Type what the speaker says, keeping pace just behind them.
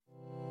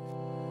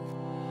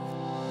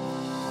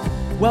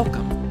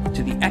Welcome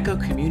to the Echo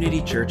Community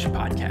Church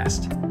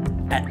podcast.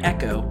 At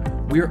Echo,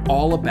 we're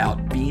all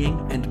about being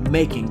and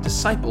making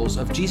disciples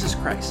of Jesus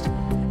Christ.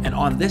 And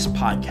on this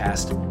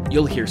podcast,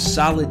 you'll hear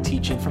solid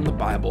teaching from the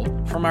Bible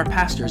from our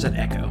pastors at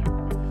Echo.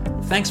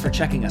 Thanks for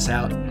checking us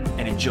out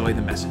and enjoy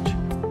the message.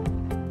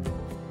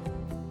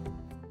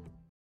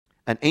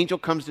 An angel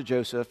comes to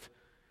Joseph,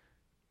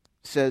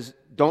 says,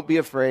 don't be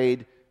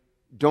afraid,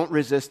 don't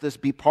resist this,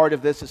 be part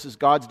of this. This is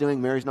God's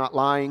doing. Mary's not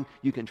lying.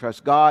 You can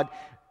trust God.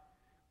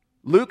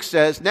 Luke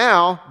says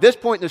now, this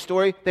point in the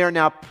story, they are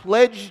now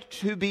pledged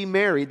to be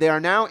married. They are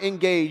now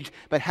engaged,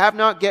 but have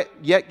not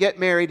yet get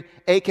married,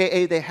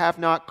 a.k.a. they have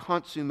not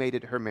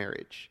consummated her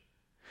marriage.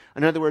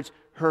 In other words,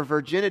 her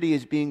virginity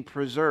is being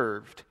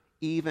preserved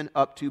even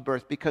up to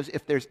birth, because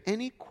if there's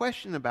any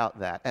question about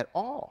that at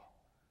all,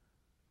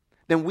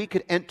 then we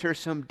could enter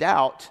some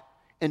doubt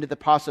into the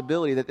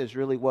possibility that this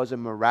really was a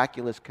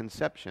miraculous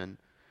conception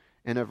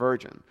in a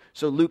virgin.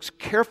 So Luke's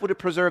careful to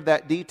preserve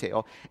that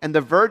detail. And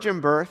the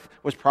virgin birth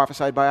was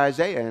prophesied by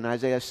Isaiah in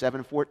Isaiah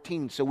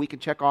 7:14, so we can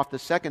check off the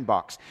second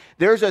box.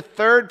 There's a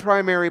third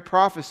primary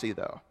prophecy,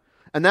 though,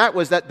 and that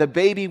was that the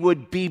baby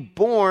would be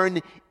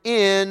born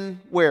in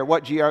where?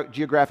 What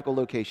geographical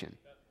location?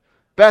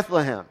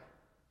 Bethlehem.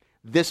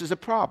 This is a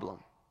problem.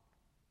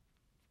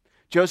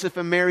 Joseph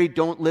and Mary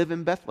don't live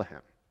in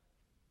Bethlehem.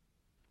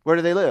 Where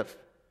do they live?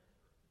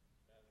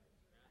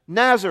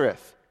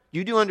 Nazareth.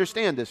 You do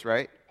understand this,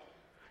 right?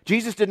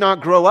 Jesus did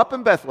not grow up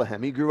in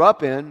Bethlehem. He grew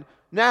up in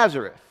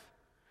Nazareth.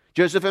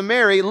 Joseph and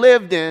Mary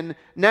lived in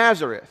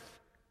Nazareth.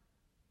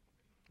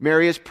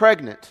 Mary is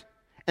pregnant.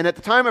 And at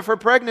the time of her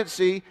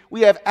pregnancy,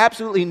 we have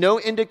absolutely no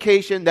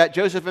indication that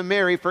Joseph and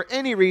Mary, for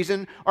any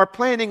reason, are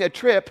planning a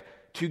trip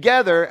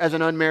together as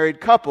an unmarried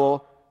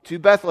couple to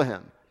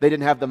Bethlehem. They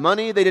didn't have the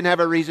money. They didn't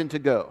have a reason to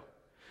go.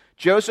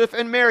 Joseph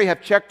and Mary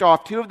have checked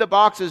off two of the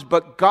boxes,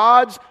 but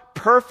God's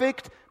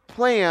perfect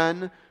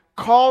plan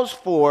calls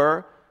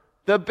for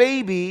the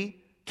baby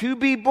to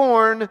be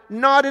born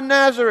not in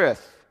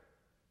Nazareth,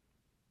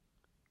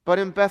 but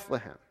in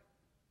Bethlehem.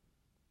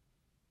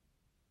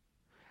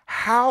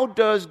 How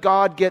does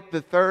God get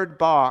the third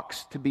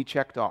box to be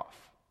checked off?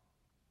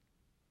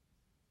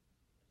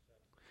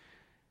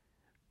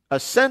 A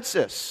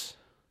census.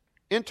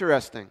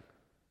 Interesting.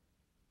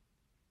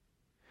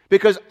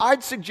 Because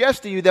I'd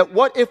suggest to you that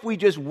what if we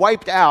just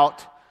wiped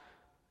out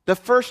the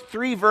first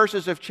 3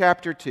 verses of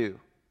chapter 2?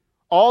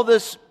 All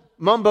this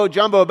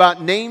mumbo-jumbo about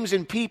names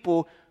and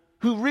people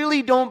who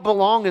really don't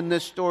belong in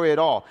this story at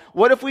all.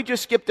 What if we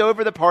just skipped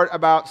over the part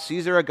about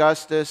Caesar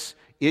Augustus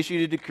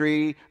issued a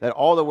decree that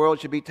all the world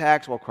should be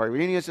taxed while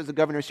Quirinius is the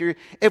governor of Syria?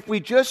 If we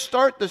just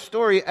start the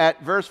story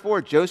at verse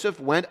 4, Joseph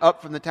went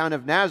up from the town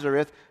of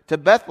Nazareth to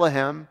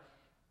Bethlehem,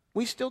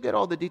 we still get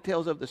all the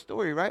details of the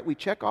story, right? We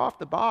check off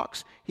the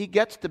box. He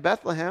gets to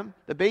Bethlehem.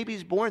 The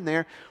baby's born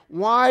there.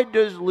 Why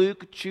does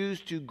Luke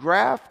choose to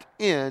graft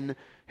in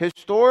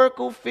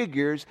historical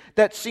figures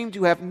that seem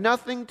to have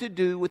nothing to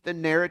do with the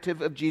narrative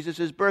of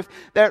Jesus' birth,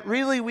 that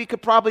really we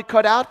could probably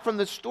cut out from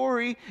the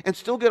story and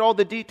still get all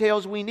the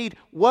details we need?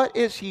 What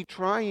is he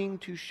trying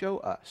to show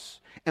us?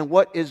 And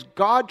what is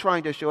God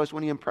trying to show us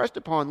when he impressed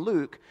upon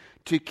Luke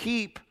to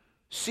keep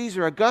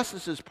Caesar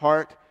Augustus'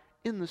 part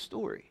in the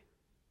story?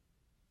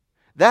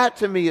 That,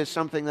 to me, is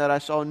something that I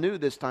saw new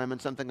this time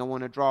and something I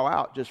want to draw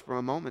out just for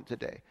a moment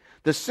today.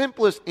 The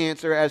simplest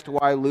answer as to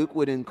why Luke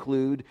would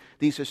include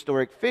these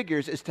historic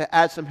figures is to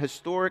add some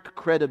historic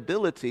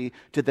credibility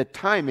to the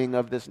timing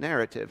of this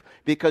narrative,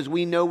 because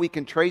we know we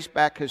can trace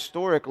back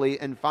historically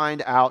and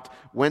find out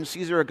when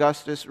Caesar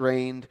Augustus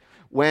reigned,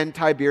 when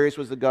Tiberius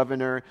was the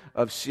governor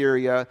of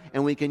Syria,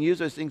 and we can use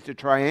those things to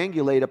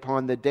triangulate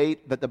upon the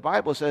date that the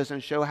Bible says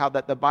and show how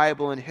that the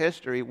Bible and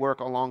history work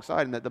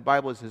alongside and that the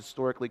Bible is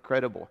historically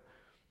credible.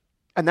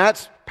 And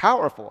that's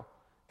powerful.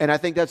 And I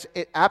think that's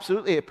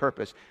absolutely a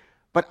purpose.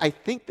 But I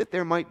think that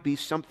there might be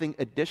something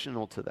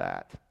additional to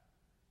that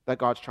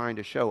God's trying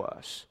to show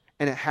us.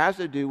 And it has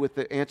to do with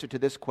the answer to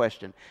this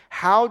question.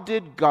 How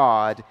did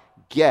God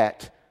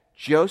get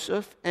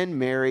Joseph and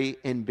Mary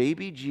and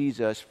baby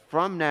Jesus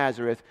from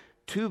Nazareth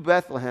to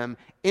Bethlehem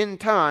in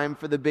time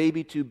for the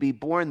baby to be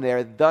born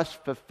there, thus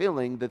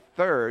fulfilling the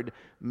third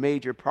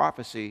major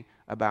prophecy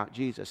about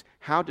Jesus?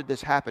 How did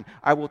this happen?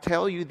 I will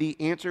tell you, the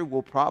answer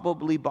will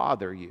probably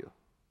bother you.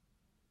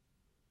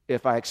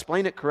 If I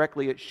explain it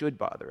correctly, it should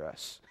bother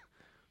us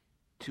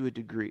to a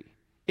degree.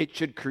 It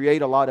should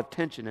create a lot of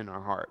tension in our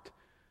heart.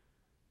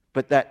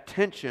 But that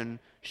tension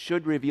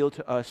should reveal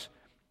to us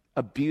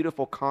a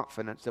beautiful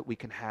confidence that we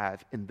can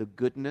have in the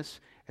goodness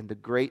and the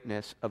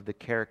greatness of the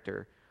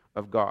character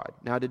of God.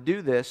 Now, to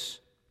do this,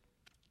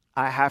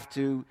 I have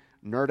to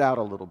nerd out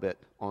a little bit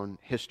on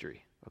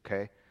history,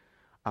 okay?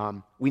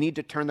 We need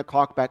to turn the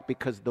clock back,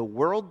 because the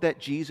world that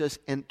Jesus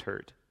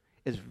entered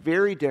is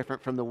very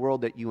different from the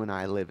world that you and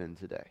I live in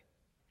today.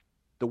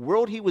 The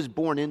world he was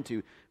born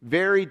into,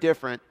 very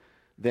different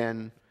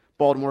than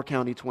Baltimore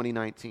County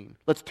 2019.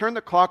 Let's turn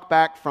the clock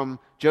back from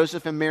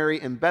Joseph and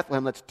Mary in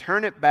Bethlehem. Let's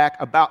turn it back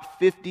about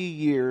 50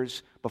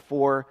 years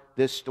before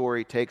this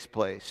story takes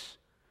place.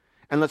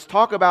 And let's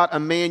talk about a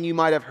man you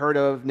might have heard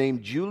of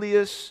named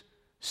Julius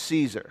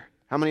Caesar.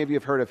 How many of you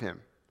have heard of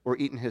him or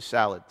eaten his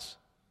salads?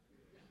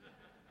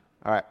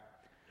 All right.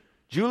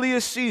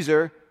 Julius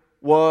Caesar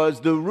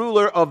was the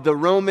ruler of the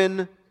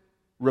Roman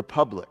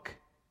Republic.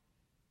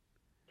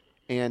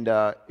 And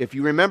if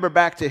you remember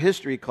back to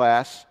history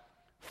class,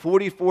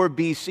 44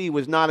 BC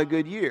was not a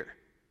good year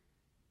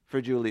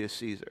for Julius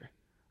Caesar.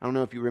 I don't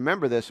know if you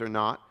remember this or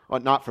not.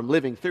 Well, not from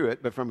living through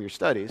it, but from your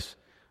studies.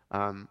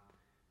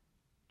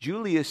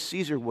 Julius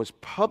Caesar was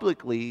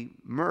publicly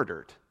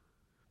murdered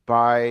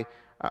by,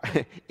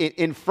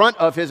 in front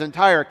of his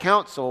entire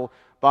council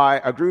by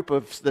a group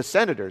of the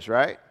senators,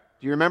 right?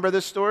 Do you remember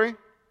this story?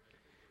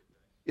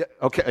 Yeah,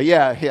 okay,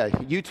 yeah,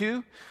 you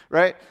too,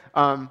 right?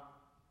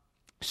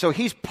 So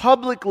he's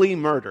publicly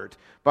murdered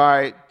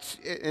and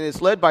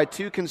it's led by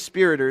two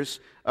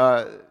conspirators.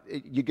 Do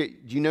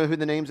you know who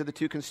the names of the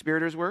two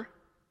conspirators were?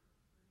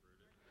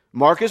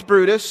 Marcus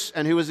Brutus,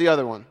 and who was the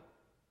other one?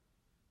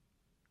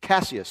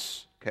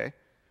 Cassius, okay?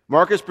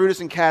 Marcus Brutus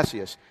and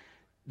Cassius.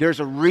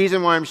 There's a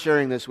reason why I'm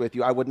sharing this with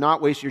you. I would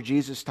not waste your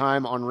Jesus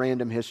time on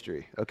random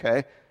history,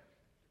 okay?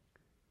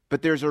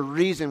 But there's a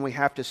reason we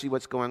have to see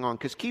what's going on.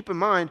 Because keep in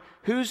mind,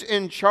 who's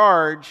in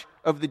charge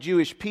of the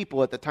Jewish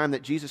people at the time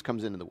that Jesus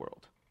comes into the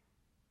world?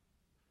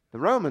 The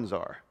Romans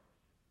are.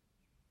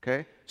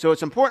 Okay? So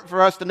it's important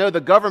for us to know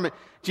the government.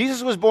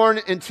 Jesus was born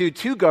into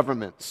two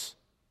governments.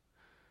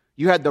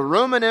 You had the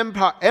Roman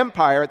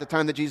Empire at the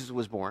time that Jesus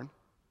was born.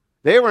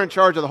 They were in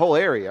charge of the whole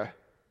area.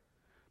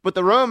 But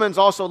the Romans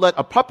also let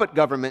a puppet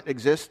government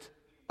exist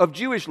of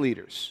Jewish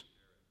leaders.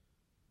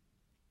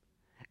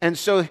 And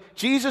so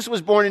Jesus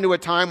was born into a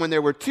time when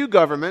there were two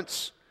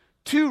governments,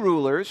 two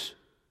rulers,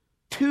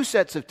 two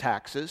sets of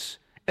taxes,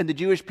 and the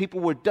Jewish people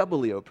were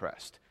doubly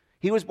oppressed.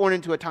 He was born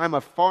into a time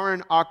of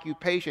foreign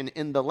occupation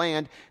in the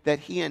land that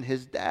he and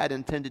his dad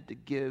intended to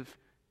give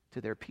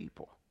to their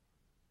people.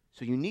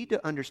 So you need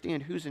to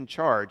understand who's in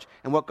charge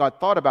and what God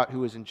thought about who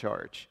was in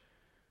charge.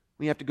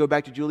 We have to go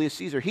back to Julius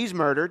Caesar. He's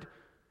murdered.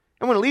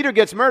 And when a leader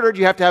gets murdered,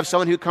 you have to have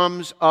someone who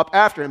comes up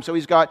after him. So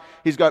he's got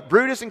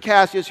Brutus and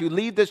Cassius who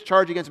lead this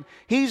charge against him.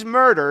 He's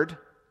murdered,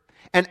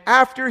 and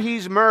after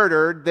he's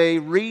murdered, they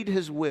read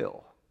his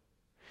will.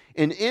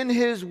 And in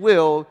his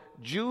will,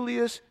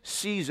 Julius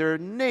Caesar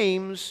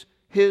names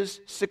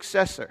his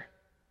successor,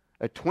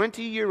 a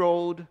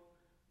 20-year-old,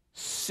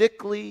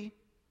 sickly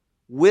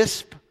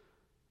wisp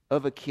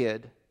of a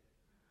kid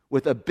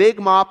with a big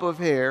mop of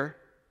hair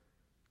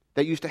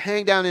that used to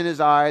hang down in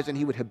his eyes, and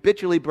he would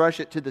habitually brush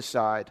it to the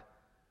side,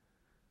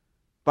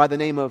 by the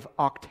name of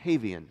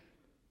Octavian,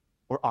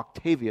 or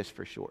Octavius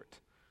for short.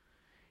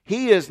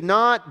 He is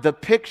not the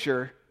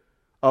picture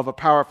of a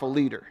powerful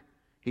leader.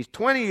 He's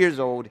 20 years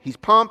old, he's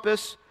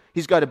pompous,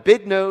 he's got a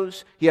big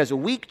nose, he has a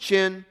weak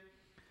chin,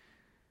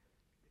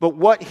 but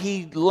what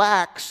he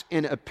lacks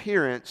in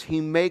appearance, he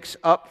makes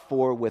up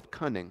for with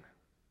cunning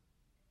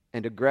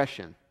and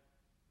aggression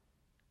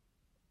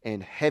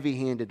and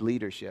heavy-handed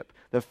leadership.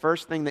 The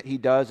first thing that he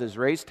does is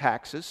raise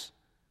taxes,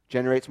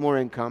 generates more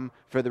income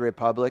for the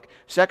republic.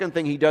 Second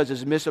thing he does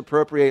is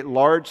misappropriate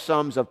large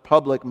sums of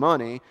public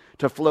money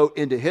to float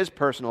into his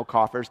personal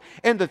coffers.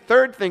 And the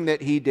third thing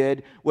that he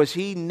did was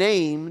he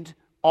named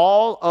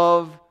all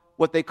of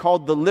what they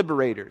called the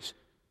liberators,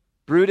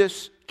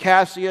 Brutus,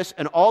 Cassius,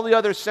 and all the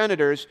other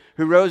senators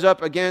who rose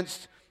up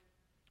against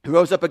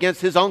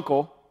his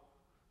uncle.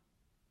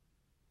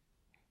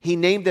 He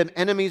named them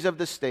enemies of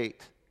the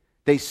state.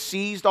 They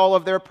seized all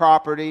of their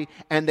property,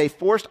 and they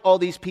forced all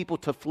these people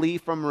to flee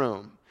from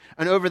Rome.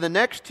 And over the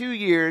next 2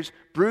 years,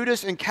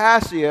 Brutus and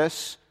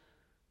Cassius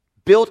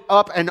built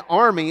up an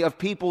army of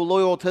people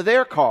loyal to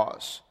their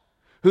cause,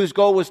 whose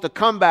goal was to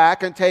come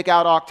back and take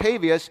out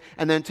Octavius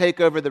and then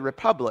take over the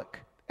republic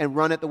and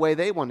run it the way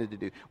they wanted to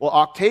do. Well,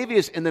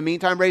 Octavius, in the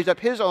meantime, raised up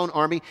his own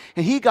army,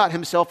 and he got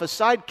himself a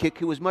sidekick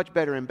who was much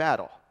better in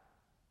battle.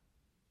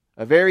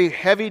 A very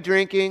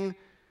heavy-drinking,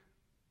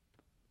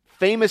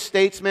 famous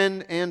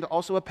statesman, and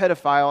also a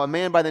pedophile, a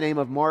man by the name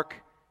of Mark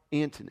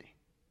Antony.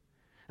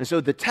 And so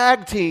the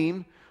tag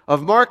team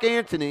of Mark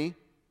Antony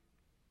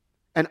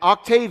and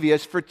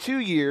Octavius for 2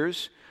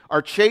 years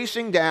are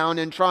chasing down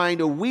and trying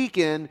to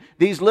weaken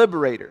these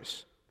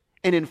liberators.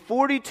 And in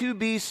 42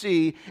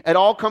 BC, it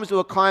all comes to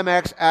a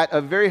climax at a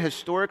very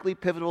historically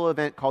pivotal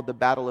event called the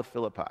Battle of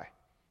Philippi.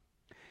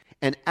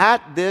 And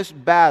at this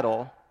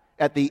battle,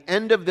 at the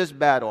end of this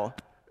battle,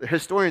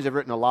 historians have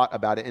written a lot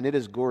about it, and it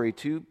is gory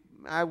too.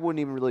 I wouldn't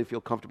even really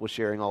feel comfortable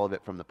sharing all of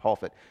it from the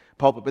pulpit,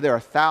 but there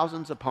are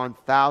thousands upon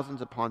thousands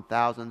upon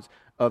thousands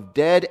of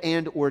dead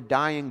and or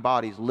dying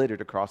bodies littered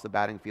across the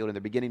battlefield, and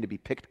they're beginning to be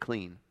picked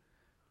clean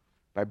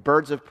by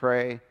birds of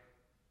prey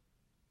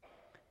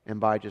and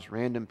by just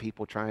random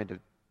people trying to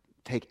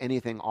take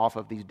anything off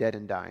of these dead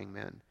and dying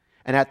men.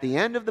 And at the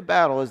end of the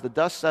battle, as the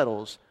dust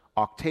settles,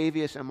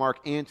 Octavius and Mark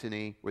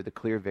Antony were the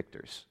clear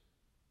victors.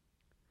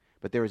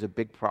 But there was a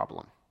big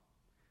problem.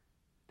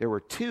 There were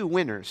 2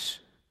 winners,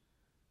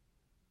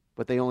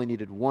 but they only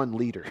needed 1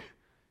 leader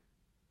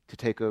to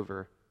take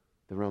over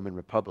the Roman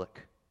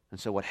Republic. And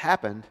so what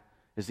happened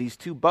is these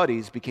 2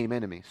 buddies became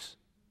enemies.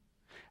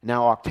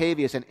 Now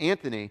Octavius and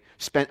Antony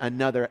spent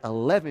another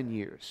 11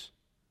 years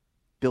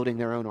building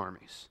their own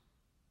armies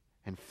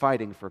and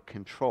fighting for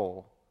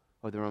control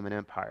of the Roman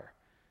Empire.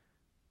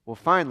 Well,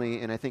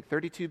 finally, in I think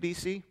 32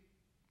 BC,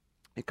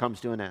 it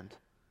comes to an end.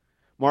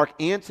 Mark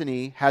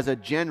Antony has a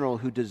general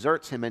who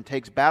deserts him and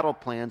takes battle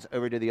plans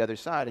over to the other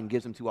side and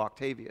gives them to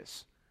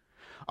Octavius.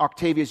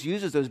 Octavius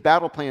uses those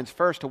battle plans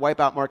first to wipe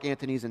out Mark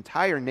Antony's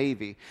entire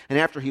navy. And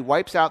after he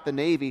wipes out the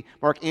navy,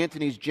 Mark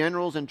Antony's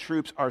generals and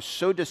troops are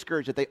so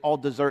discouraged that they all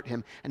desert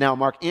him. And now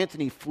Mark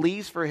Antony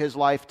flees for his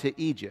life to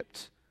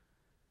Egypt,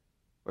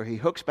 where he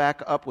hooks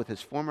back up with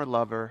his former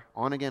lover,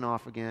 on again,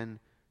 off again,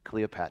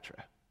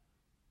 Cleopatra.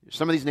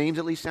 Some of these names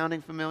at least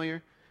sounding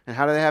familiar. And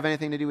how do they have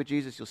anything to do with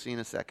Jesus? You'll see in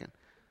a second.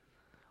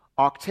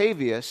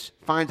 Octavius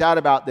finds out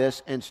about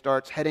this and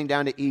starts heading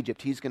down to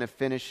Egypt. He's going to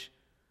finish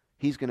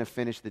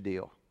the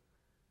deal.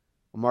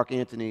 Well, Mark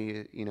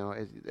Antony,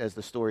 as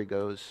the story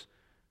goes,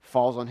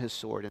 falls on his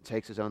sword and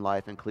takes his own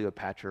life, and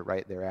Cleopatra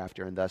right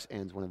thereafter, and thus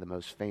ends one of the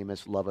most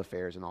famous love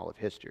affairs in all of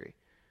history.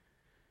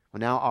 Well,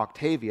 now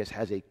Octavius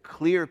has a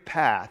clear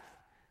path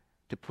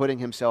to putting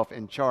himself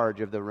in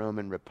charge of the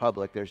Roman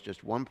Republic. There's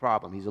just one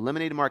problem. He's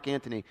eliminated Mark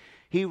Antony.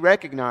 He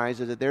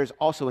recognizes that there's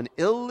also an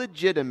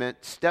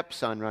illegitimate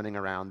stepson running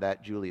around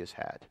that Julius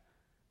had,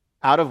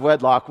 out of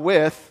wedlock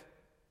with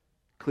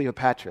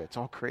Cleopatra. It's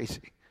all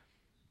crazy.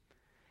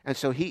 And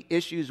so he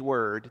issues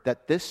word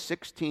that this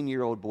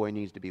 16-year-old boy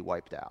needs to be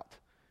wiped out.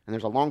 And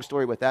there's a long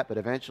story with that, but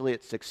eventually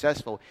it's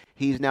successful.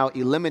 He's now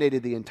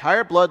eliminated the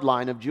entire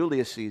bloodline of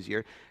Julius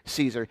Caesar.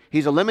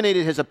 He's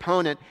eliminated his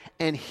opponent,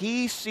 and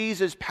he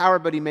seizes power,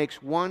 but he makes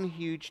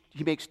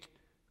a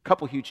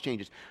couple huge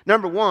changes.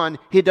 Number one,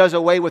 he does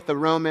away with the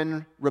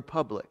Roman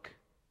Republic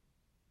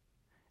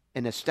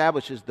and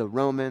establishes the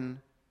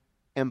Roman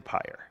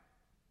Empire,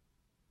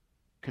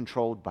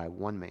 controlled by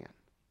one man.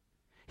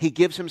 He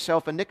gives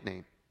himself a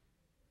nickname,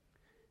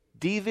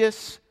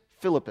 Dives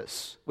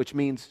Philippus, which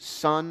means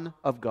Son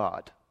of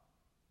God.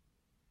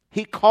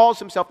 He calls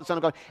himself the Son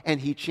of God,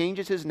 and he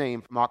changes his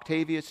name from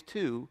Octavius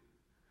to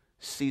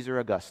Caesar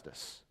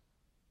Augustus.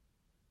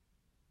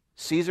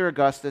 Caesar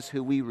Augustus,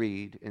 who we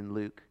read in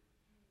Luke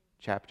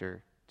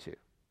chapter 2.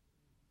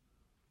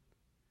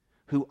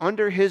 Who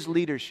under his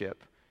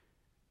leadership,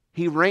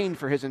 he reigned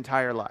for his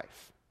entire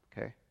life.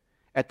 Okay?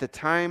 At the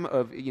time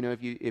of,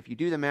 if you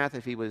do the math,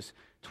 if he was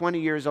 20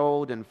 years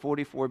old in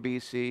 44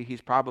 BC,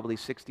 he's probably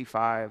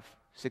 65,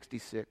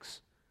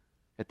 66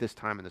 at this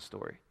time in the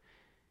story.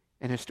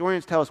 And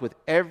historians tell us with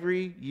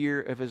every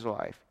year of his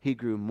life, he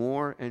grew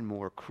more and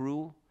more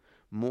cruel,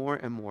 more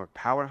and more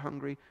power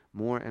hungry,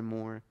 more and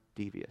more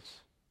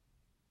devious.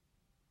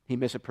 He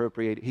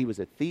misappropriated. He was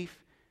a thief.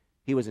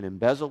 He was an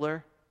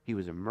embezzler. He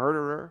was a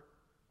murderer.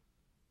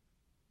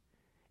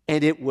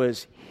 And it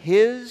was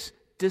his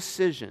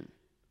decision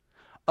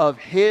of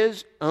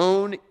his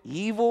own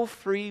evil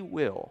free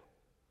will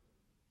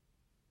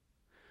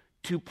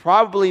to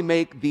probably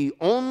make the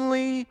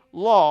only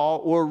law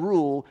or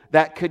rule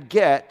that could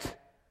get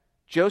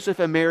Joseph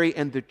and Mary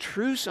and the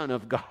true Son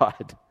of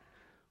God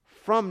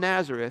from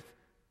Nazareth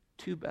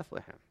to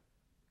Bethlehem.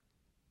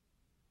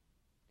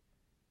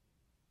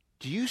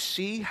 Do you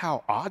see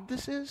how odd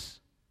this is?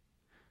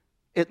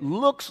 It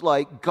looks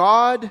like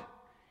God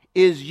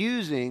is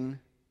using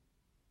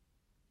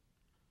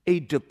a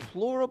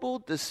deplorable,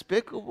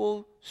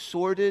 despicable,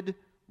 sordid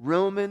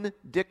Roman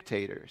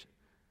dictator's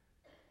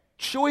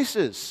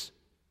choices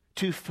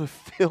to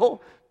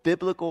fulfill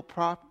biblical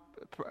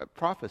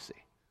prophecy.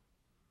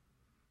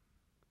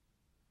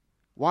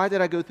 Why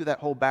did I go through that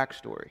whole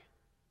backstory?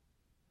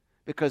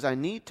 Because I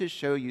need to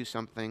show you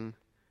something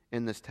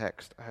in this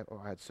text.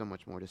 I had so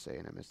much more to say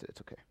and I missed it.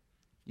 It's okay.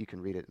 You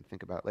can read it and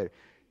think about it later.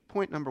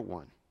 Point number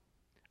one.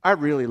 I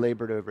really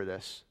labored over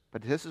this,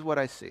 but this is what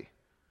I see.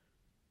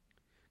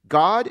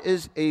 God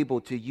is able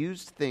to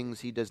use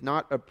things he does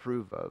not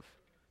approve of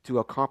to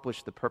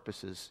accomplish the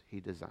purposes he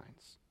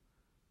designs.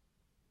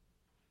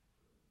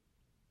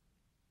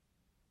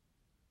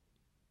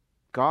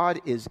 God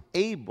is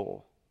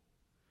able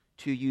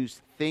to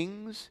use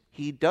things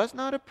he does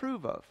not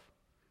approve of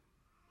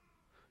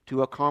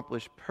to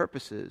accomplish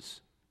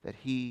purposes that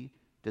he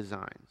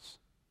designs.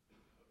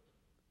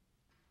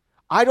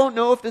 I don't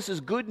know if this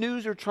is good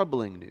news or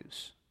troubling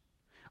news.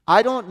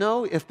 I don't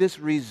know if this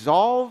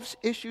resolves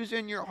issues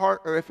in your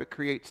heart or if it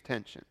creates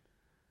tension.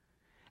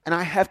 And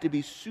I have to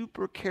be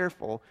super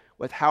careful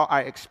with how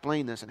I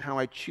explain this and how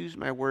I choose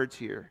my words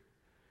here.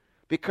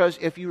 Because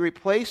if you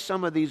replace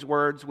some of these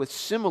words with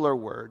similar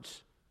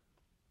words,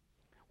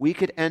 we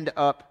could end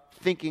up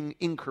thinking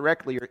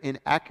incorrectly or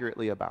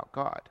inaccurately about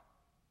God.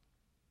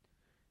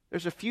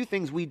 There's a few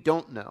things we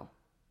don't know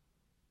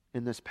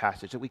in this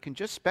passage that we can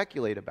just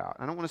speculate about.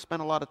 I don't want to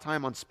spend a lot of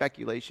time on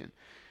speculation.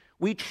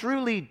 We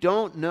truly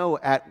don't know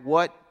at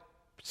what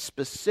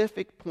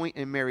specific point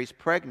in Mary's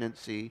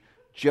pregnancy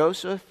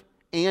Joseph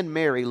and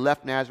Mary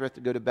left Nazareth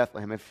to go to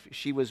Bethlehem. If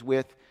she was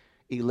with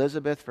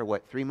Elizabeth for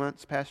 3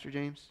 months, Pastor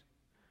James?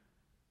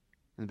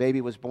 And the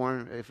baby was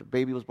born, if a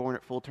baby was born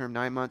at full term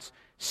 9 months,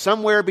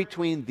 somewhere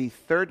between the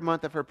 3rd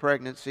month of her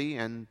pregnancy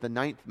and the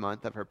 9th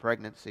month of her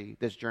pregnancy,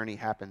 this journey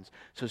happens.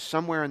 So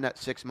somewhere in that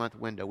 6-month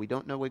window. We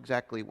don't know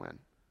exactly when.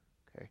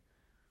 Okay.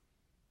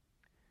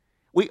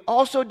 We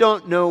also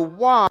don't know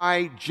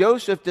why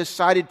Joseph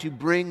decided to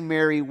bring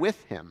Mary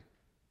with him.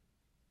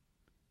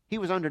 He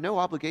was under no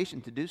obligation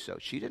to do so.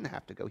 She didn't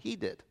have to go. He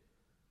did.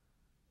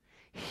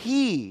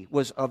 He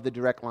was of the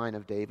direct line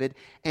of David,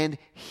 and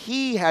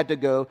he had to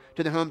go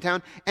to the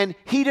hometown. And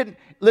he didn't,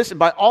 listen,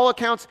 by all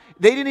accounts,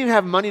 they didn't even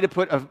have money to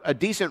put a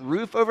decent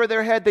roof over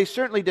their head. They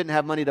certainly didn't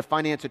have money to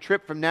finance a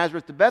trip from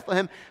Nazareth to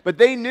Bethlehem, but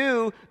they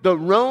knew the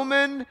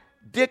Roman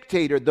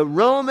dictator, the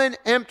Roman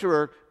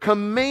emperor,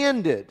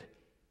 commanded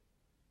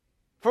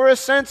for a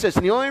census.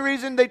 And the only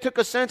reason they took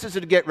a census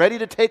is to get ready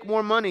to take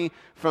more money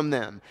from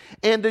them.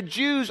 And the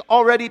Jews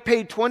already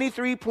paid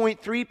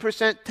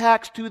 23.3%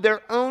 tax to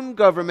their own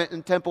government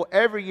and temple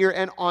every year.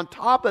 And on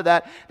top of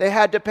that, they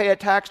had to pay a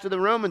tax to the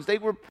Romans. They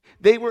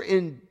were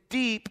in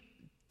deep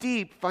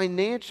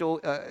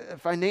financial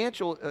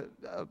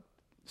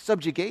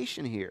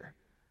subjugation here.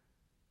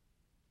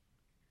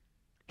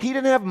 He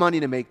didn't have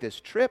money to make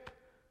this trip,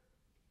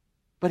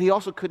 but he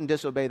also couldn't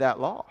disobey that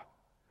law.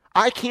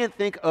 I can't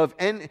think of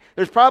any,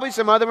 there's probably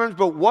some other ones,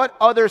 but what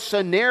other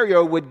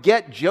scenario would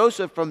get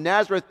Joseph from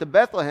Nazareth to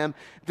Bethlehem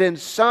than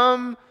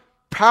some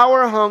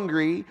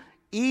power-hungry,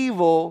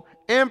 evil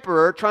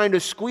emperor trying to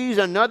squeeze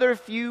another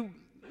few,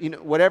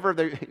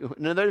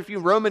 another few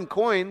Roman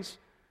coins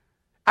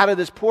out of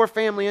this poor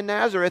family in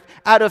Nazareth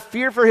out of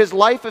fear for his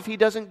life if he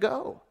doesn't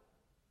go.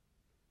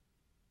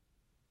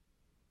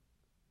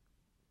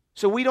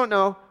 So we don't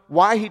know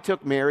why he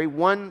took Mary.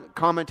 One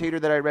commentator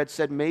that I read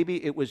said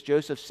maybe it was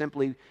Joseph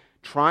simply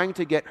trying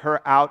to get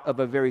her out of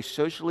a very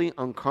socially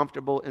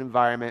uncomfortable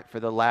environment for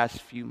the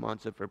last few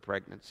months of her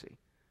pregnancy.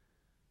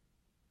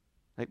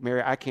 Like,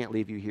 Mary, I can't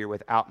leave you here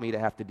without me to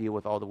have to deal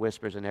with all the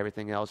whispers and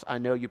everything else. I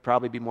know you'd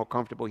probably be more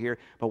comfortable here,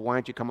 but why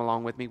don't you come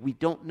along with me? We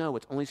don't know.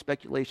 It's only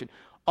speculation.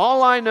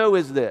 All I know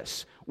is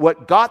this.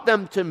 What got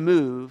them to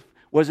move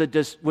was a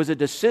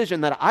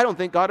decision that I don't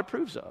think God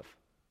approves of.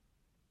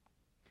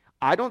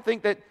 I don't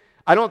think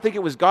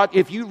it was God.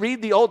 If you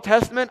read the Old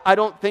Testament, I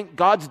don't think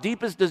God's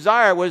deepest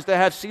desire was to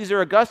have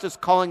Caesar Augustus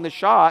calling the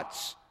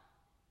shots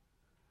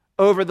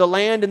over the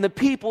land and the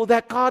people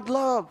that God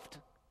loved.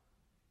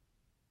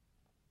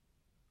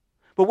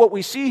 But what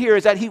we see here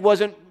is that he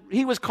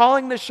was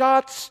calling the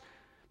shots,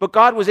 but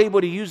God was able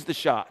to use the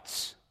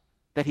shots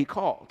that he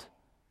called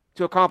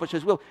to accomplish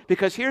his will.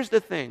 Because here's the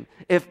thing.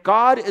 If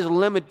God is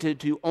limited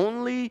to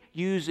only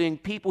using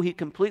people he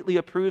completely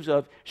approves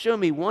of, show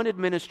me one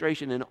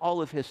administration in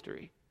all of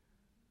history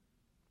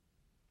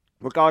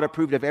where God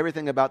approved of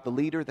everything about the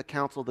leader, the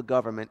council, the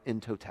government in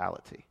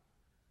totality.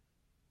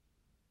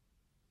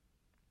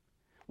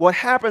 What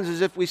happens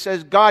is if we say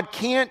God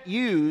can't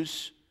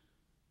use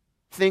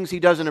things he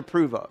doesn't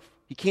approve of.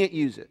 He can't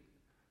use it.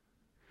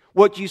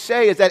 What you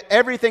say is that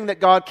everything that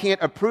God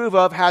can't approve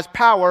of has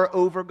power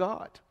over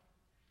God.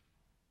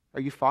 Are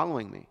you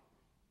following me?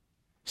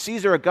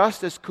 Caesar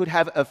Augustus could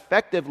have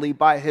effectively,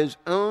 by his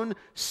own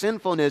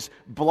sinfulness,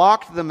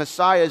 blocked the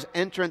Messiah's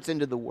entrance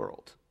into the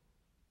world.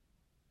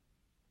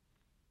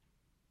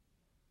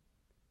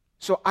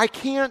 So I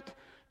can't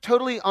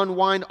totally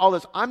unwind all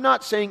this. I'm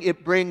not saying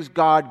it brings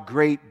God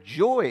great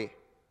joy,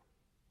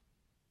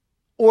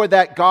 or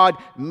that God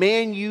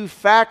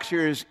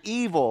manufactures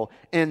evil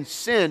and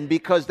sin,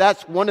 because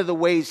that's one of the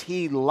ways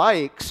he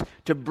likes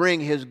to bring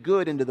his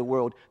good into the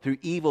world, through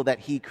evil that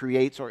he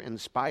creates or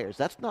inspires.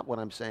 That's not what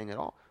I'm saying at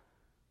all.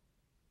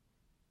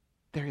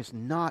 There is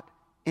not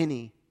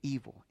any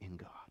evil in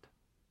God.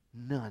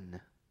 None.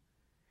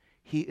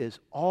 He is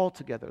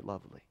altogether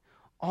lovely,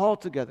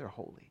 altogether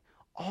holy,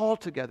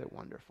 altogether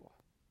wonderful.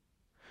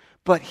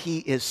 But he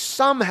is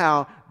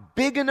somehow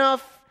big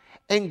enough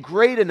and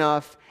great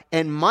enough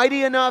and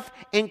mighty enough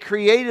and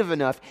creative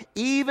enough,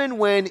 even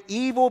when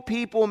evil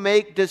people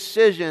make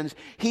decisions,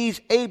 he's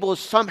able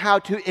somehow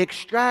to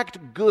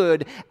extract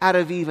good out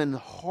of even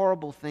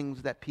horrible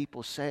things that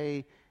people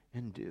say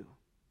and do.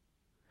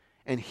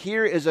 And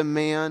here is a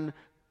man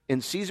in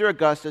Caesar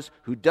Augustus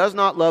who does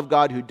not love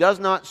God, who does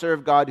not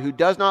serve God, who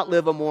does not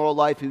live a moral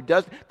life,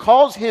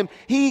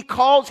 he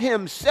calls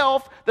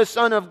himself the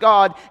Son of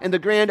God. And the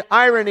grand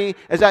irony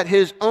is that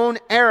his own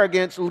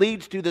arrogance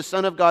leads to the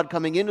Son of God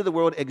coming into the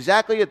world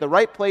exactly at the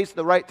right place,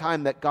 the right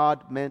time that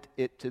God meant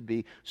it to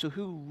be. So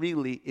who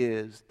really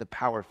is the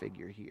power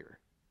figure here?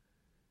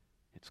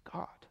 It's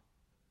God.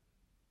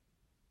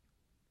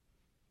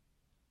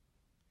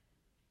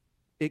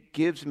 It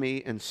gives me,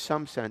 in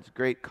some sense,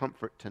 great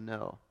comfort to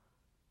know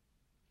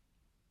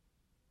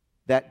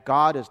that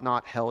God is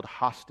not held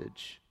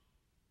hostage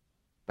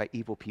by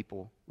evil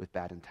people with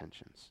bad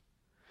intentions.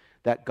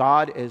 That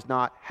God is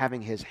not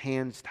having his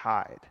hands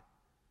tied,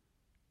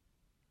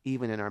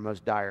 even in our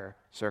most dire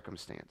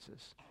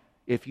circumstances.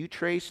 If you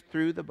trace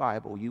through the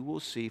Bible, you will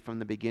see from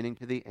the beginning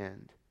to the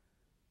end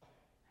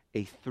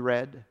a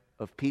thread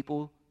of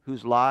people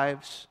whose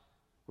lives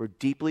were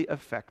deeply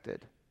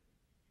affected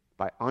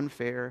by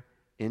unfair,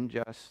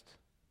 unjust,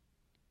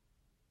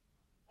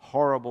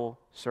 horrible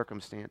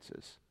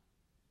circumstances,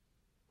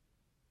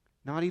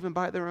 not even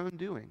by their own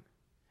doing,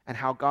 and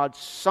how God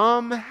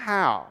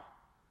somehow,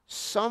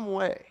 some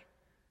way,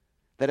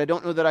 that I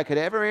don't know that I could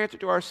ever answer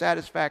to our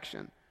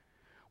satisfaction,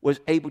 was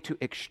able to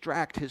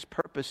extract his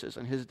purposes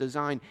and his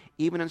design,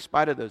 even in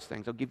spite of those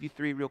things. I'll give you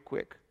three real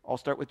quick. I'll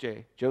start with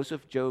J.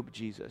 Joseph, Job,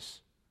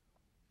 Jesus.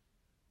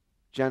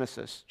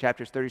 Genesis,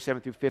 chapters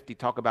 37 through 50,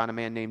 talk about a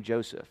man named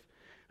Joseph,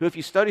 who, if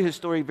you study his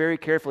story very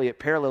carefully, it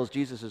parallels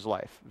Jesus'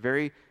 life.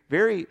 Very,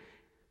 very,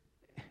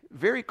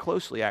 very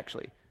closely,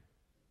 actually.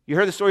 You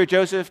heard the story of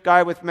Joseph,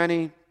 guy with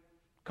many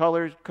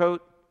colors,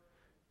 coat?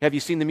 Have you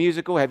seen the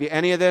musical? Have you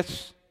any of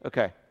this?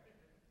 Okay.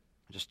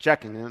 Just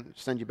checking, and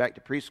send you back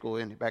to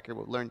preschool, and back here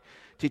we'll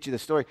teach you the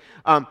story.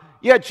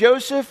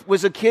 Joseph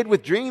was a kid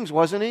with dreams,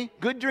 wasn't he?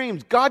 Good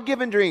dreams,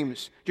 God-given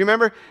dreams. Do you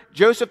remember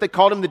Joseph? They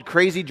called him the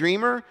crazy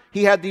dreamer.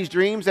 He had these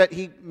dreams that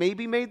he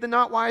maybe made the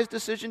not wise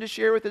decision to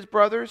share with his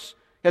brothers.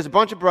 He has a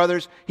bunch of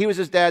brothers. He was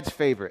his dad's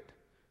favorite.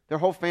 Their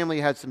whole family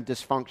had some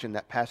dysfunction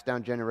that passed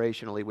down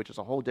generationally, which is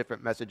a whole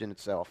different message in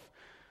itself.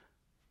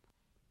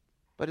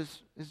 But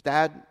his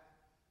dad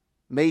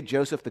made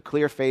Joseph the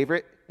clear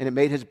favorite, and it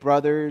made his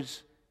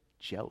brothers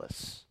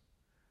jealous.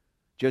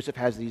 Joseph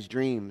has these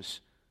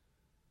dreams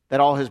that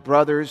all his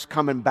brothers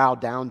come and bow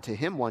down to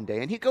him one day,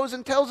 and he goes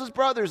and tells his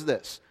brothers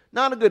this.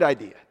 Not a good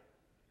idea.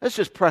 That's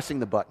just pressing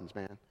the buttons,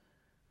 man.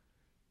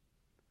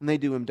 And they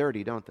do him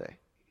dirty, don't they?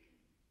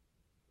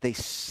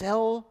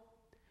 First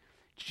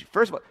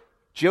of all,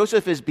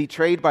 Joseph is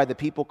betrayed by the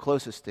people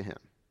closest to him.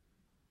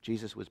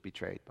 Jesus was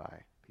betrayed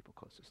by people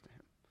closest to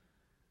him.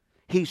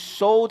 He's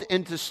sold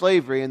into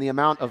slavery, and the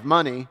amount of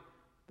money,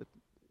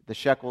 the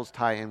shekels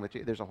tie in with,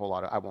 there's a whole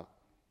lot of, I won't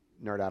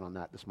nerd out on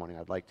that this morning.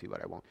 I'd like to,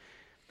 but I won't.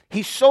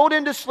 He's sold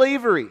into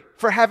slavery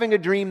for having a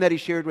dream that he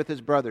shared with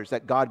his brothers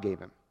that God gave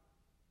him.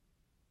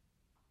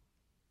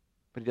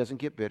 But he doesn't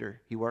get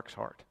bitter. He works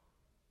hard.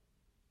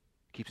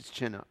 Keeps his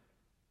chin up.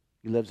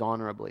 He lives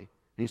honorably.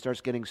 And he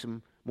starts getting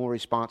some more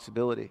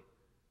responsibility.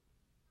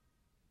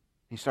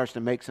 He starts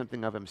to make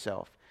something of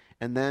himself.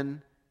 And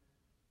then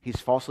he's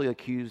falsely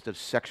accused of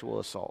sexual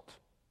assault.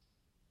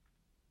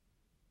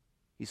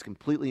 He's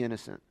completely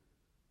innocent.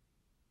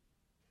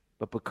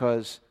 But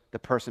because the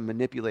person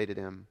manipulated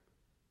him,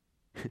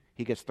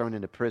 he gets thrown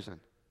into prison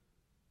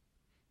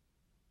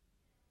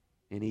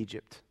in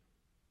Egypt.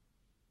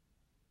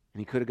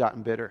 And he could have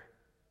gotten bitter.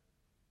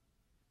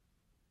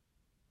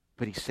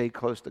 But he stayed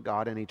close to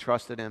God, and he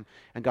trusted him,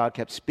 and God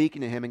kept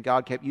speaking to him, and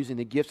God kept using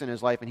the gifts in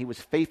his life, and he was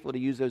faithful to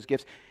use those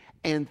gifts.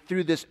 And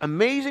through this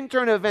amazing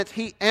turn of events,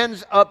 he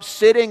ends up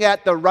sitting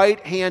at the right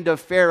hand of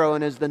Pharaoh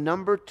and is the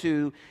number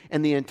 2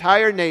 in the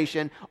entire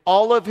nation.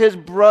 All of his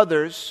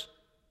brothers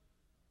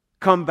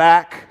come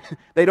back.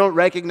 They don't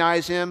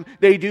recognize him.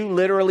 They do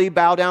literally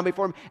bow down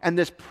before him. And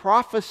this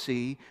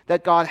prophecy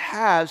that God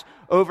has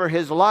over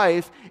his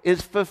life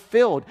is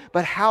fulfilled.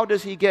 But how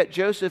does he get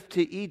Joseph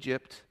to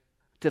Egypt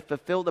to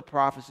fulfill the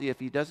prophecy if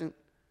he doesn't?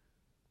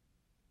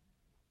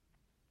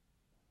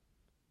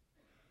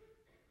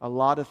 A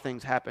lot of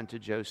things happened to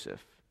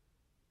Joseph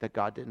that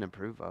God didn't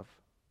approve of.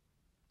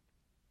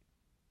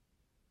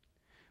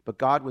 But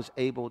God was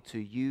able to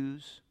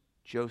use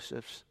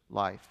Joseph's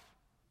life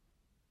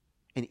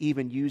and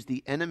even use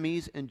the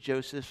enemies in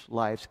Joseph's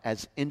lives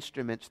as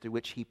instruments through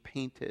which he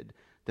painted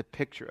the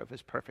picture of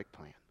his perfect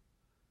plan.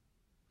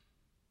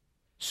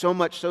 So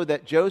much so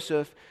that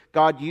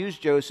God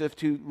used Joseph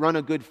to run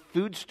a good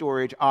food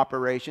storage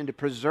operation to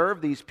preserve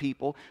these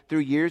people through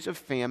years of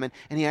famine,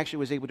 and he actually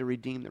was able to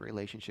redeem the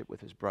relationship with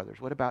his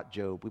brothers. What about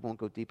Job? We won't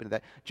go deep into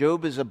that.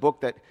 Job is a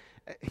book that,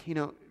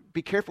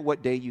 be careful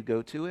what day you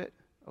go to it,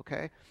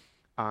 okay?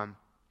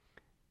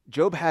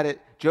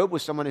 Job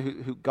was someone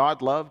who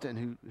God loved,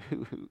 and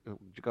who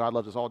God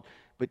loves us all,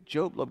 but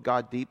Job loved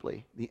God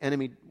deeply. The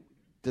enemy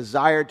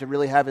desired to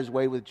really have his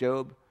way with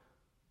Job.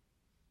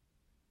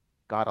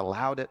 God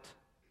allowed it.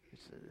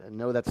 I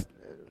know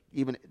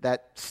even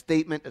that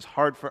statement is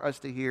hard for us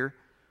to hear.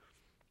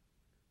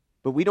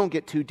 But we don't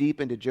get too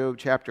deep into Job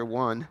chapter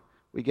 1.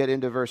 We get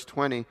into verse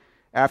 20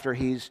 after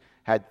he's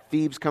had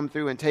thieves come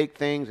through and take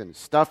things and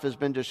stuff has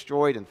been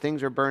destroyed and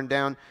things are burned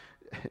down.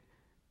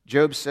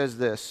 Job says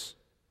this.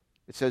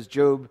 It says,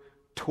 Job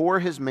tore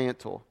his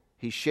mantle.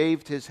 He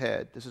shaved his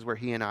head. This is where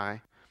he and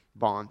I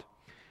bond.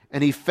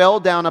 And he fell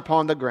down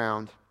upon the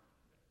ground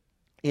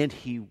and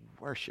he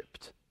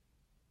worshiped.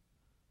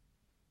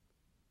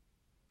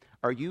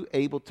 Are you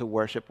able to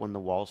worship when the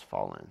walls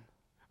fall in?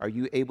 Are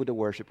you able to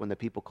worship when the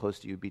people close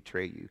to you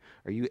betray you?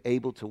 Are you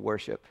able to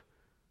worship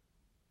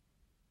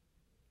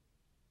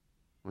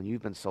when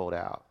you've been sold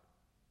out?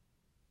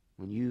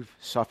 When you've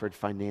suffered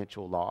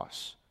financial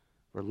loss,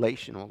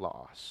 relational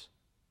loss?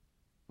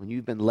 When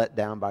you've been let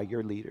down by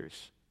your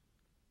leaders?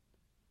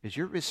 Is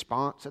your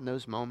response in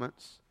those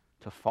moments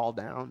to fall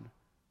down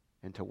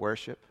and to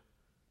worship?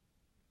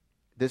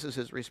 This is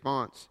his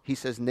response. He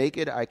says,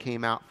 naked I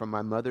came out from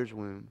my mother's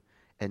womb,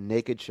 and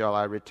naked shall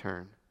I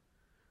return.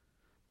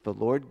 The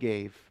Lord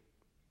gave,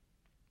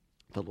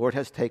 the Lord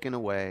has taken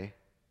away.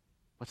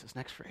 What's his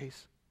next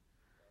phrase?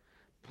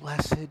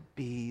 Blessed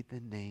be the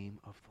name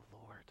of the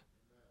Lord.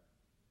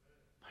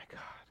 My God.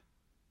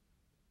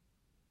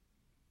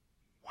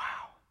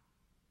 Wow.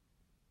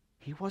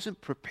 He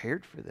wasn't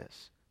prepared for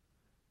this.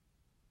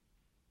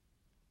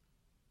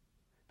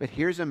 But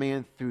here's a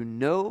man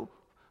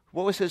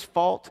what was his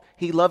fault?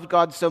 He loved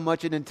God so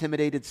much it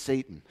intimidated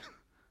Satan.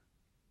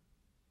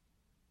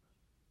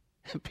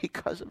 And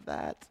because of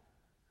that,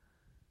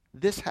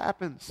 this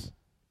happens.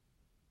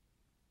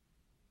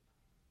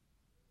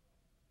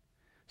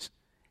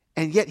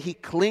 And yet he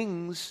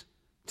clings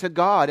to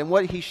God. And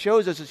what he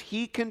shows us is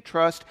he can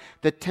trust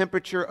the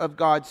temperature of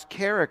God's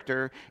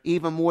character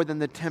even more than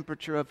the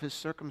temperature of his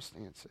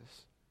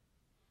circumstances.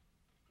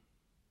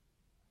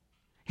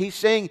 He's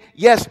saying,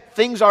 yes,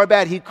 things are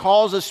bad. He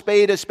calls a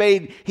spade a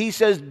spade. He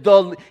says,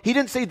 he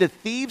didn't say the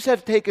thieves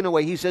have taken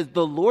away. He says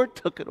the Lord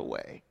took it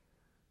away.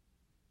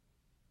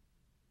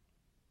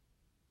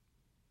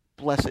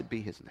 Blessed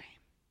be his name.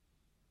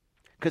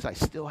 Because I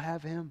still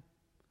have him.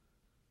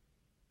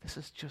 This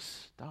is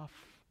just stuff.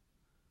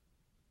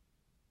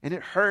 And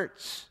it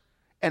hurts.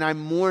 And I'm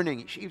mourning.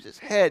 He shaves his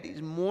head.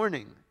 He's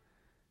mourning.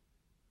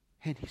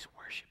 And he's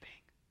worshiping.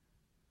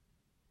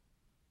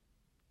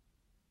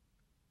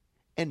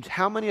 And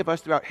how many of us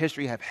throughout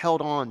history have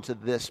held on to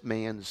this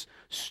man's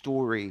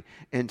story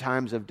in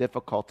times of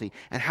difficulty?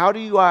 And how do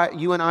you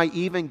and I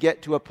even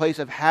get to a place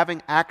of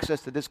having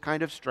access to this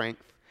kind of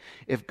strength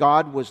if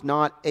God was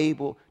not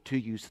able to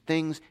use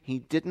things he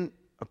didn't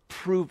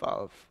approve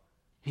of?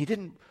 He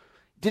didn't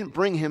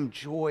bring him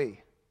joy,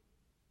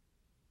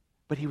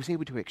 but he was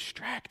able to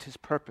extract his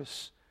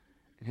purpose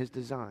and his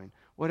design.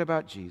 What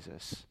about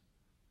Jesus?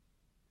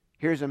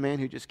 Here's a man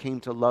who just came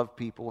to love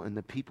people, and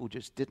the people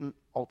just didn't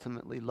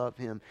ultimately love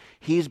him.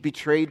 He's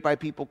betrayed by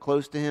people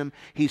close to him.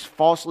 He's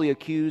falsely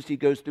accused. He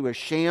goes through a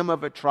sham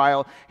of a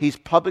trial. He's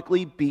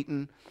publicly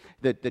beaten.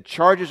 The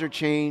charges are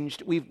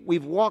changed.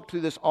 We've walked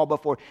through this all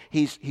before.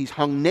 He's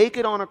hung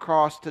naked on a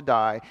cross to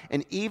die.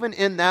 And even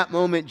in that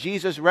moment,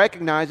 Jesus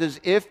recognizes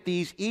if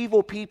these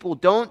evil people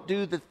don't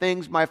do the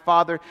things my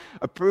Father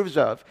approves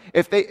of,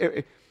 if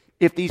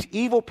these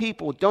evil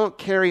people don't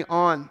carry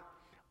on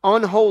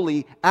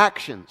unholy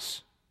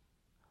actions,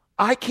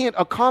 I can't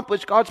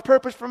accomplish God's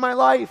purpose for my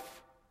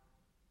life.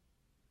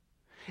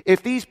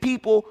 If these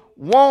people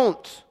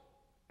won't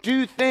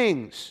do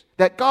things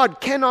that God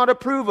cannot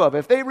approve of,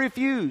 if they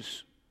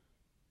refuse,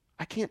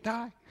 I can't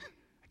die.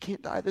 I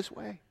can't die this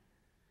way.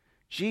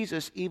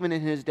 Jesus, even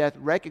in his death,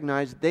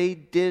 recognized they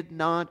did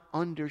not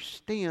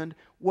understand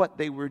what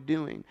they were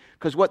doing.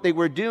 Because what they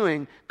were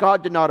doing,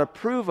 God did not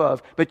approve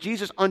of. But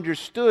Jesus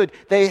understood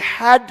they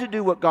had to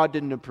do what God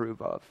didn't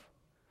approve of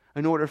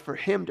in order for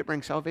him to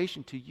bring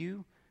salvation to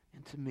you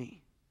and to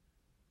me.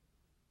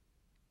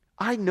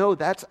 I know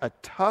that's a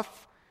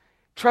tough,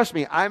 trust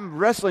me, I'm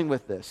wrestling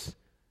with this.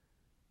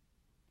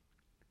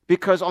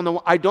 Because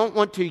I don't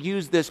want to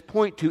use this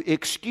point to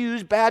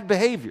excuse bad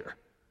behavior.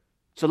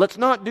 So let's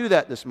not do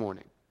that this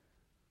morning.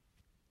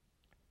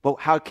 But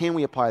how can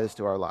we apply this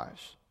to our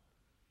lives?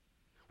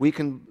 We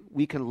can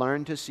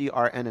learn to see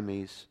our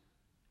enemies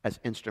as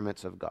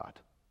instruments of God.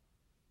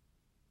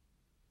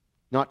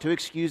 Not to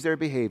excuse their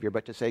behavior,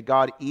 but to say,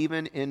 God,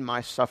 even in my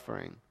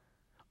suffering,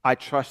 I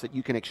trust that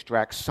you can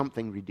extract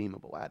something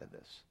redeemable out of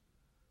this.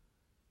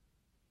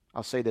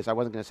 I'll say this. I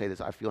wasn't going to say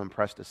this. I feel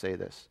impressed to say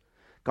this.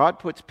 God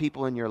puts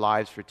people in your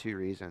lives for two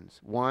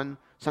reasons. One,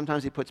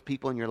 sometimes he puts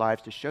people in your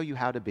lives to show you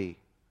how to be.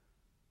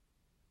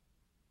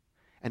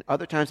 And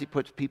other times he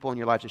puts people in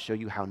your lives to show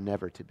you how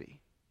never to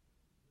be.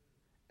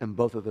 And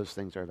both of those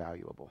things are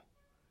valuable.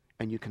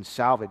 And you can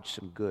salvage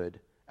some good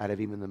out of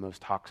even the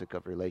most toxic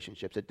of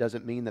relationships. It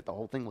doesn't mean that the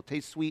whole thing will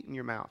taste sweet in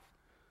your mouth.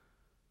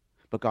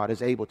 But God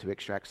is able to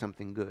extract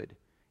something good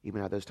even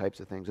out of those types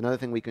of things. Another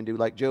thing we can do,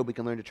 like Job, we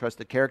can learn to trust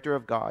the character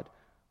of God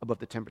above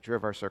the temperature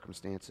of our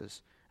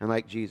circumstances. And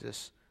like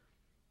Jesus,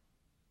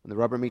 when the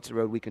rubber meets the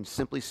road, we can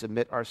simply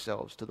submit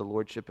ourselves to the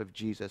lordship of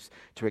Jesus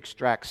to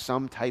extract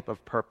some type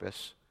of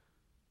purpose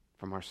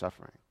from our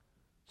suffering.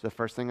 So the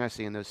first thing I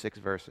see in those 6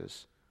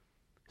 verses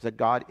is that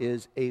God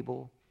is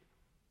able.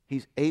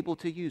 He's able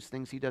to use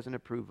things he doesn't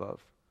approve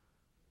of.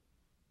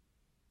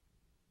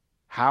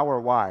 How or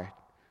why?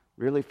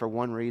 Really for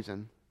one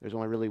reason. There's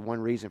only really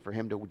one reason for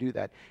him to do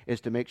that,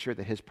 is to make sure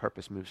that his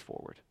purpose moves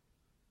forward.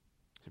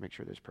 To make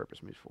sure this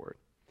purpose moves forward.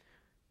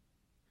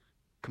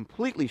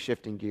 Completely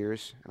shifting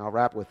gears, and I'll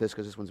wrap with this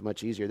because this one's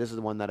much easier. This is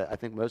the one that I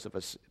think most of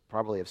us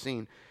probably have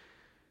seen.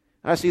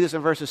 I see this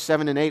in verses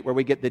 7 and 8 where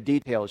we get the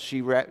details.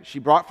 She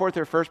brought forth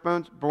her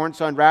firstborn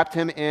son, wrapped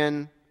him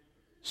in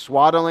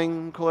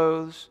swaddling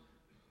clothes,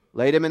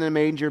 laid him in a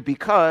manger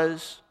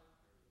because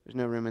there's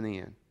no room in the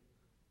inn.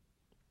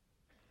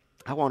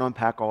 I won't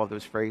unpack all of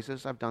those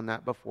phrases. I've done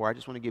that before. I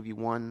just want to give you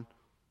one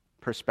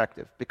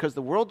perspective. Because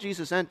the world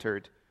Jesus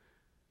entered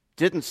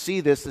didn't see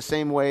this the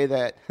same way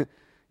that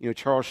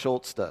Charles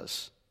Schulz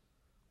does,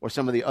 or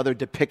some of the other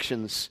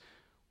depictions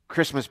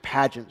Christmas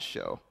pageants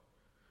show.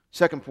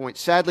 Second point,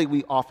 sadly,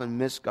 we often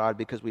miss God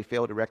because we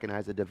fail to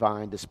recognize the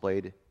divine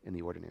displayed in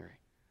the ordinary.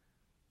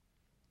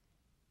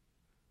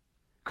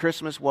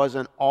 Christmas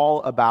wasn't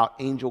all about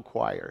angel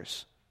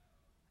choirs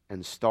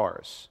and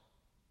stars.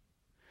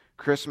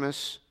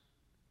 Christmas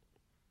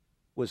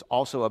was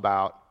also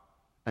about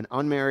an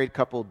unmarried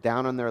couple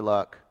down on their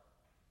luck,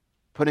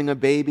 putting a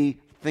baby,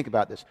 think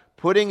about this,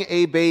 putting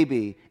a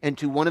baby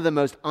into one of the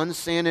most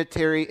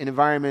unsanitary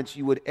environments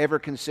you would ever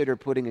consider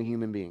putting a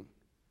human being.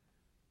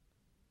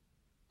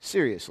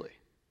 Seriously.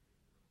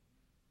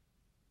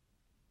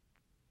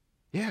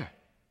 Yeah.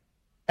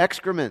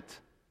 Excrement,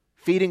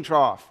 feeding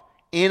trough,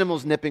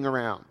 animals nipping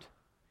around.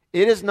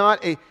 It is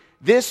not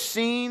this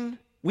scene,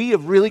 we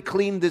have really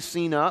cleaned this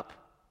scene up.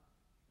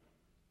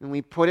 And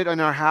we put it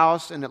in our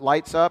house and it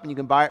lights up and you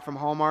can buy it from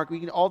Hallmark.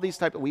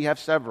 We have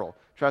several,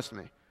 trust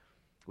me.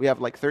 We have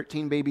like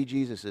 13 baby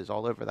Jesuses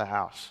all over the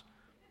house.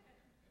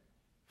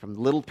 From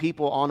little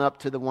people on up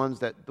to the ones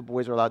that the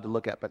boys are allowed to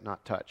look at but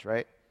not touch,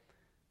 right?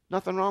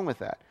 Nothing wrong with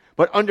that.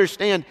 But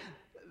understand,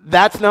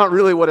 that's not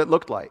really what it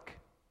looked like.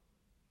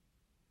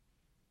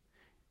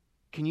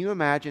 Can you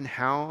imagine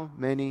how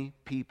many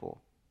people,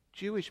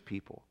 Jewish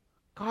people,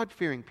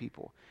 God-fearing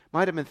people,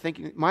 might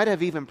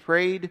have even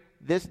prayed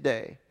this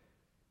day,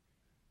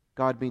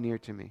 God, be near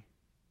to me.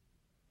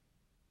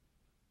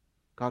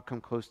 God,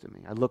 come close to me.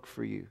 I look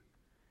for you.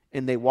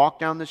 And they walk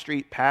down the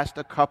street past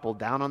a couple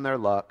down on their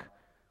luck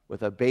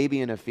with a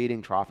baby in a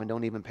feeding trough and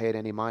don't even pay it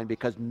any mind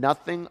because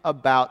nothing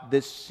about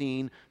this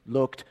scene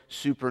looked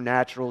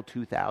supernatural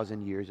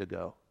 2,000 years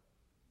ago.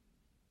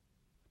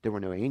 There were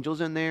no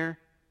angels in there.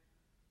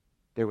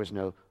 There was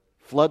no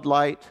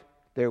floodlight.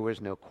 There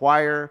was no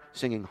choir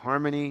singing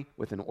harmony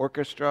with an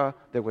orchestra.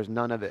 There was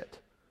none of it.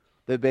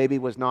 The baby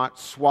was not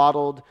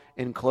swaddled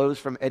in clothes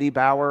from Eddie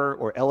Bauer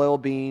or LL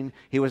Bean.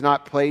 He was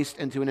not placed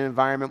into an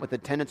environment with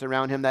attendants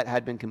around him that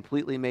had been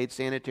completely made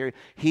sanitary.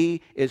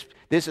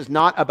 This is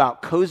not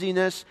about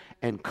coziness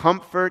and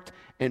comfort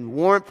and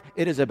warmth.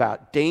 It is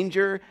about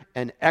danger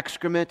and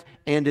excrement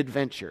and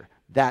adventure.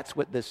 That's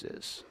what this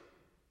is.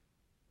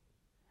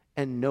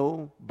 And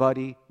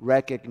nobody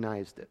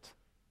recognized it.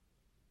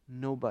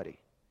 Nobody.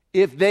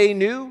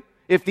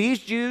 If these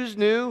Jews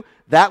knew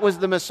that was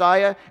the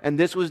Messiah and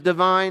this was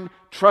divine,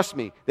 trust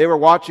me, they were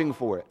watching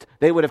for it.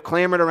 They would have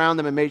clamored around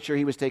them and made sure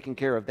he was taken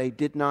care of. They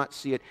did not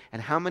see it.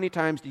 And how many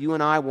times do you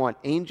and I want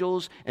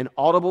angels and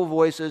audible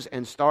voices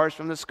and stars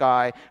from the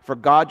sky for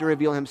God to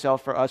reveal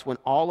himself for us when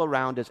all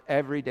around us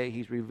every day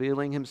he's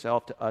revealing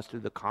himself to us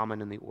through the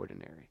common and the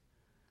ordinary?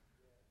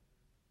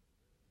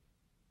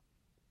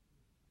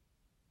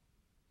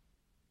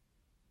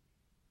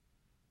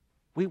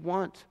 We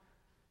want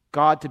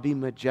God to be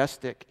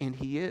majestic, and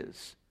he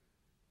is.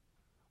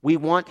 We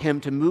want him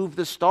to move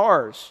the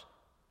stars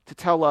to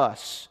tell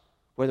us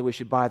whether we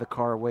should buy the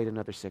car or wait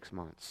another 6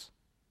 months.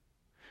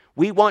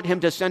 We want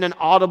him to send an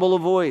audible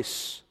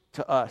voice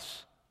to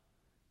us,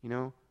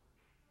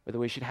 whether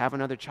we should have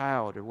another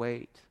child or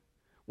wait.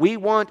 We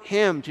want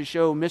him to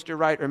show Mr.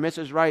 Right or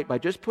Mrs. Right by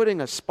just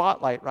putting a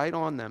spotlight right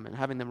on them and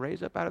having them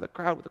raise up out of the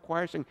crowd with the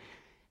choir sing.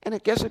 And I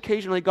guess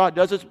occasionally God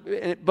does this,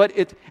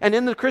 and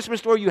in the Christmas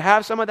story you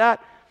have some of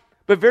that.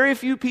 But very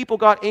few people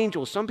got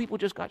angels. Some people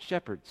just got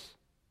shepherds.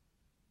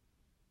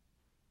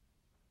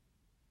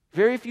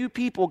 Very few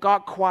people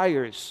got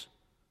choirs.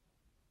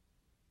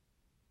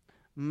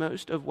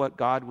 Most of what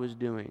God was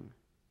doing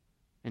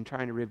in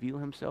trying to reveal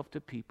himself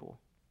to people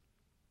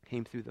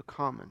came through the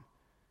common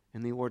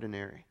and the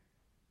ordinary.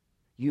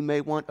 You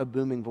may want a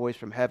booming voice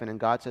from heaven, and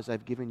God says,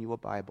 I've given you a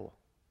Bible.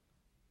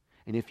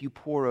 And if you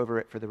pore over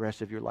it for the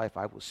rest of your life,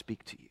 I will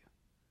speak to you.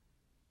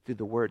 Through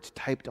the words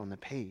typed on the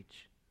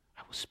page,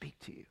 I will speak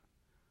to you.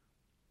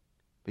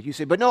 But you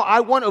say, but no, I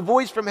want a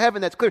voice from heaven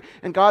that's clear.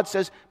 And God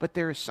says, but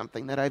there is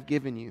something that I've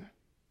given you.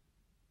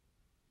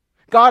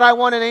 God, I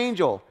want an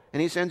angel.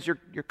 And he sends your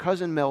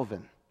cousin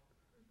Melvin.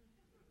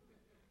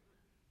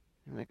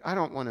 You're like, I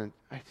don't want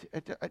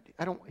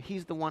to,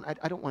 he's the one,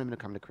 I don't want him to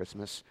come to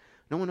Christmas.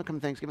 I don't want him to come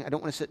to Thanksgiving. I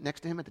don't want to sit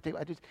next to him at the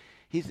table.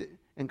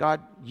 And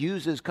God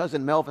uses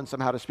cousin Melvin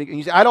somehow to speak. And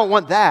you say, I don't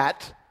want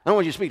that. I don't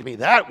want you to speak to me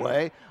that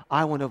way.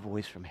 I want a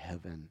voice from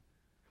heaven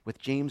with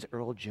James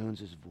Earl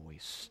Jones's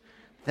voice.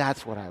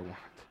 That's what I want.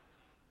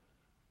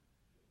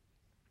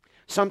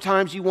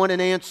 Sometimes you want an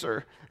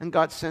answer, and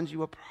God sends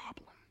you a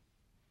problem.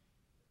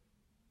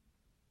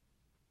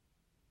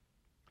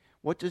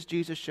 What does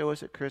Jesus show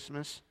us at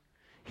Christmas?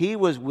 He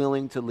was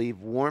willing to leave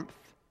warmth,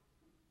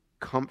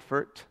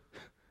 comfort,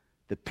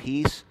 the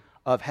peace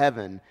of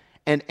heaven,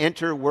 and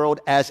enter world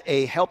as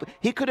a help.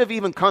 He could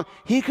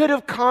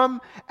have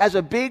come as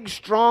a big,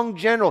 strong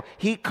general.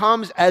 He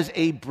comes as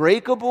a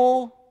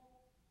breakable,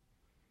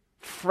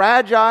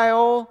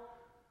 fragile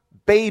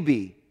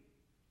baby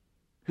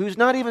who's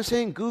not even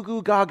saying goo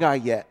goo gaga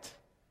yet,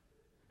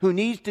 who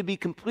needs to be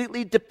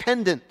completely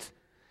dependent.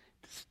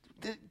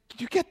 Do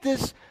you get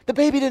this? The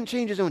baby didn't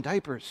change his own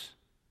diapers.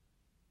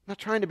 I'm not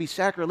trying to be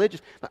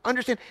sacrilegious, but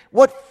understand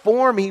what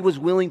form he was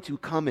willing to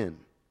come in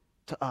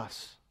to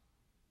us.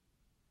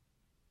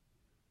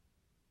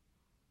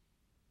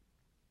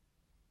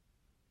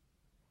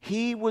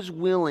 He was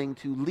willing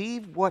to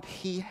leave what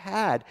he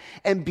had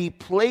and be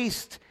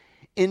placed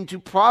into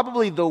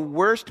probably the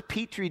worst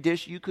petri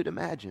dish you could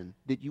imagine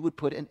that you would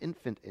put an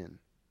infant in,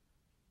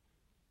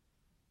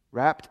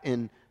 wrapped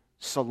in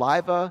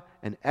saliva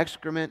and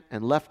excrement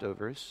and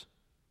leftovers.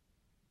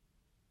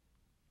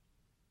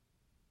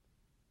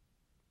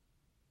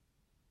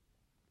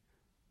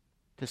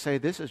 To say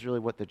this is really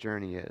what the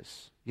journey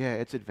is. Yeah,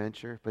 it's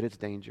adventure, but it's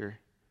danger.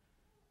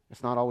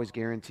 It's not always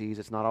guarantees.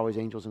 It's not always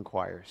angels and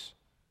choirs.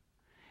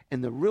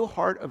 And the real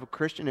heart of a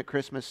Christian at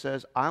Christmas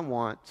says, I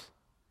want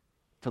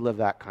to live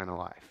that kind of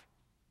life.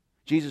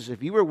 Jesus,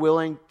 if you were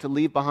willing to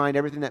leave behind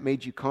everything that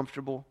made you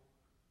comfortable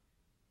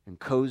and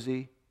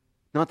cozy,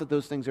 not that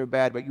those things are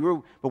bad,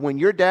 but when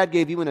your dad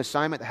gave you an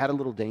assignment that had a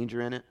little danger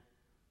in it,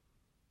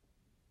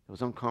 that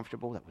was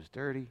uncomfortable, that was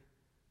dirty,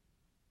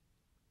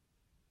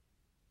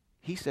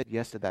 he said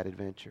yes to that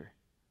adventure.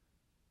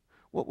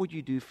 What would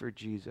you do for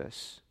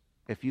Jesus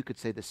if you could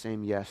say the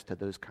same yes to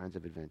those kinds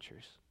of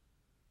adventures?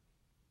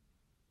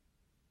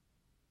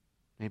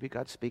 Maybe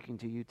God's speaking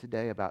to you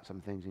today about some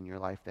things in your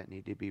life that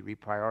need to be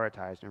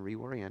reprioritized and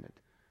reoriented.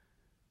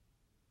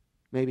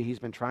 Maybe he's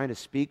been trying to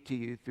speak to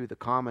you through the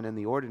common and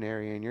the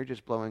ordinary, and you're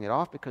just blowing it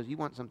off because you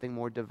want something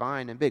more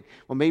divine and big.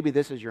 Well, maybe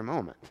this is your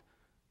moment.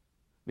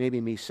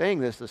 Maybe me saying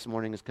this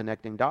morning is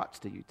connecting dots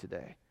to you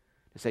today.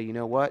 To say, you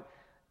know what?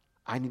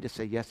 I need to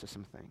say yes to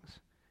some things.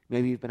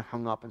 Maybe you've been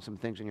hung up in some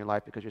things in your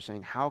life because you're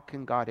saying, how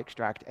can God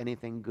extract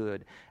anything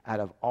good out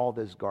of all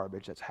this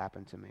garbage that's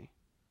happened to me?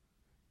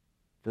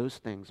 Those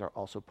things are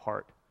also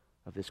part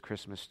of this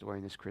Christmas story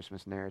and this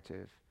Christmas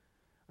narrative.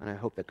 And I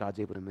hope that God's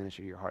able to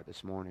minister to your heart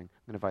this morning. I'm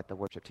going to invite the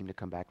worship team to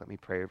come back. Let me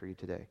pray over you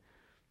today.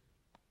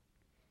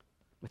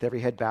 With every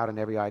head bowed and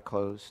every eye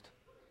closed,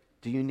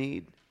 do you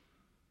need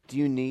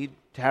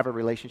to have a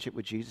relationship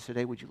with Jesus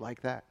today? Would you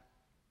like that?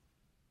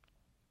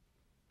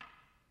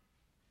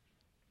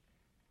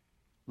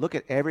 Look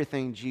at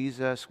everything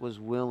Jesus was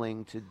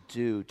willing to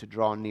do to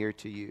draw near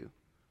to you.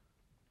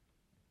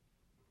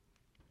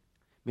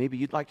 Maybe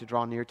you'd like to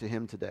draw near to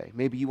him today.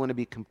 Maybe you want to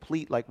be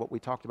complete like what we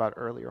talked about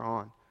earlier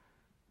on.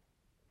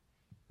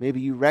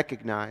 Maybe you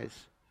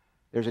recognize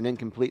there's an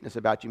incompleteness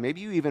about you.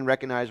 Maybe you even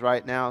recognize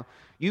right now,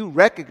 you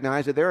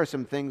recognize that there are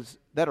some things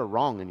that are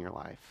wrong in your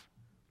life.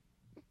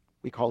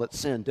 We call it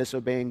sin,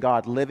 disobeying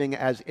God, living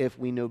as if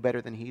we know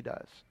better than he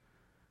does.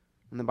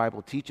 And the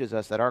Bible teaches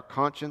us that our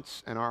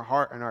conscience and our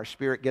heart and our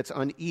spirit gets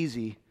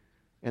uneasy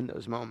in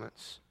those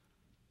moments.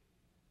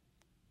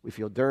 We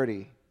feel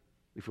dirty.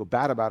 We feel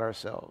bad about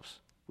ourselves.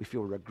 We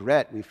feel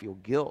regret. We feel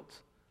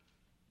guilt.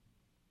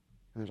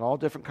 And there's all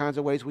different kinds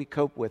of ways we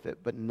cope with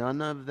it, but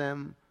none of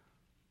them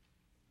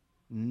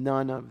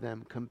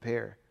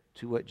compare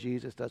to what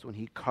Jesus does when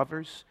he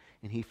covers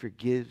and he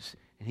forgives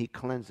and he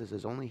cleanses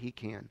as only he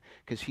can,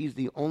 because he's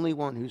the only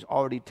one who's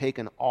already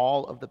taken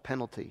all of the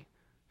penalty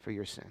for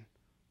your sin.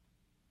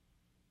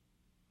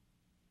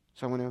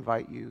 So I want to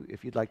invite you,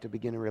 if you'd like to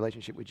begin a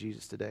relationship with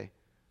Jesus today,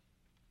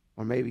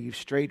 or maybe you've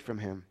strayed from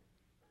him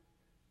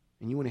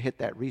and you want to hit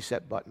that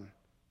reset button,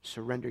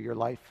 surrender your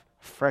life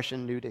fresh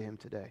and new to him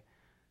today.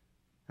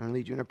 I'm going to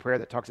lead you in a prayer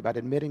that talks about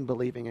admitting,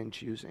 believing, and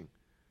choosing.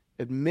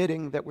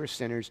 Admitting that we're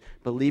sinners,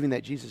 believing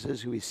that Jesus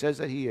is who he says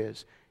that he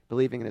is,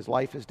 believing in his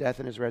life, his death,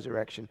 and his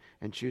resurrection,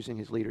 and choosing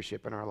his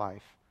leadership in our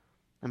life.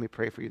 Let me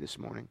pray for you this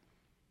morning.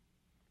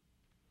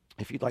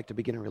 If you'd like to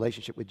begin a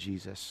relationship with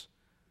Jesus,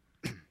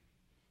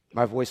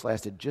 my voice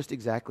lasted just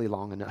exactly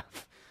long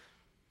enough.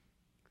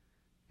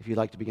 If you'd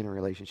like to begin a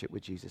relationship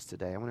with Jesus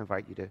today, I want to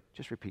invite you to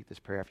just repeat this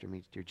prayer after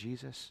me. Dear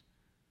Jesus,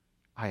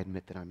 I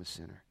admit that I'm a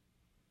sinner.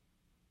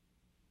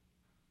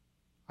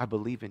 I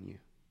believe in you.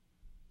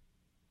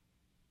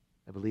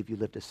 I believe you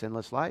lived a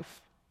sinless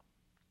life.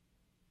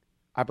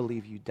 I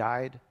believe you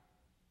died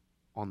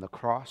on the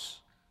cross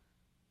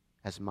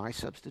as my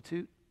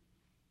substitute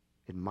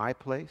in my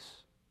place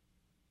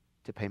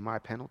to pay my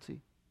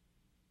penalty.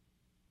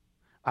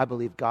 I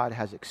believe God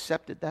has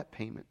accepted that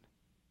payment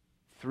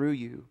through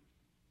you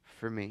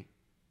for me.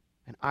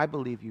 And I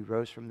believe you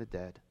rose from the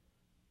dead.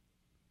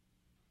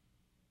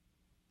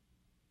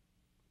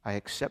 I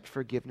accept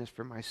forgiveness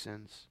for my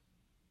sins.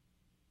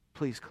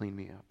 Please clean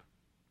me up.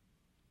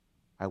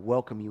 I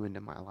welcome you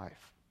into my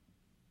life.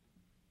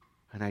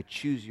 And I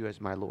choose you as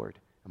my Lord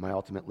and my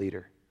ultimate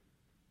leader.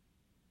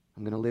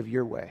 I'm going to live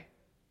your way,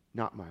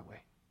 not my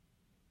way.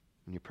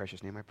 In your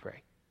precious name I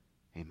pray.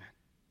 Amen.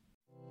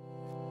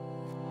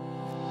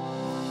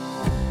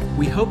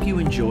 We hope you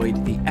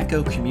enjoyed the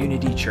Echo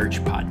Community Church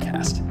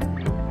podcast.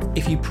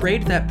 If you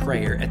prayed that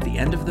prayer at the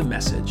end of the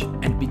message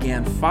and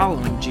began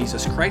following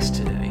Jesus Christ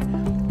today,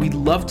 we'd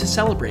love to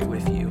celebrate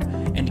with you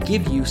and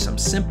give you some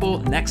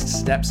simple next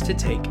steps to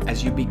take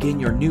as you begin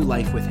your new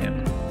life with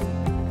him.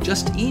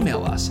 Just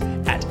email us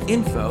at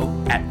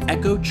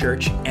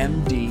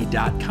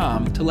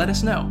info@echochurchmd.com to let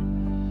us know.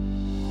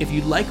 If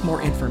you'd like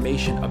more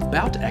information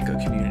about Echo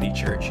Community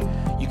Church,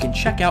 you can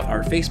check out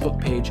our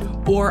Facebook page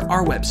or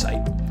our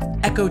website,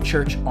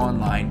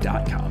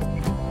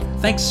 echochurchonline.com.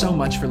 Thanks so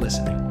much for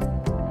listening.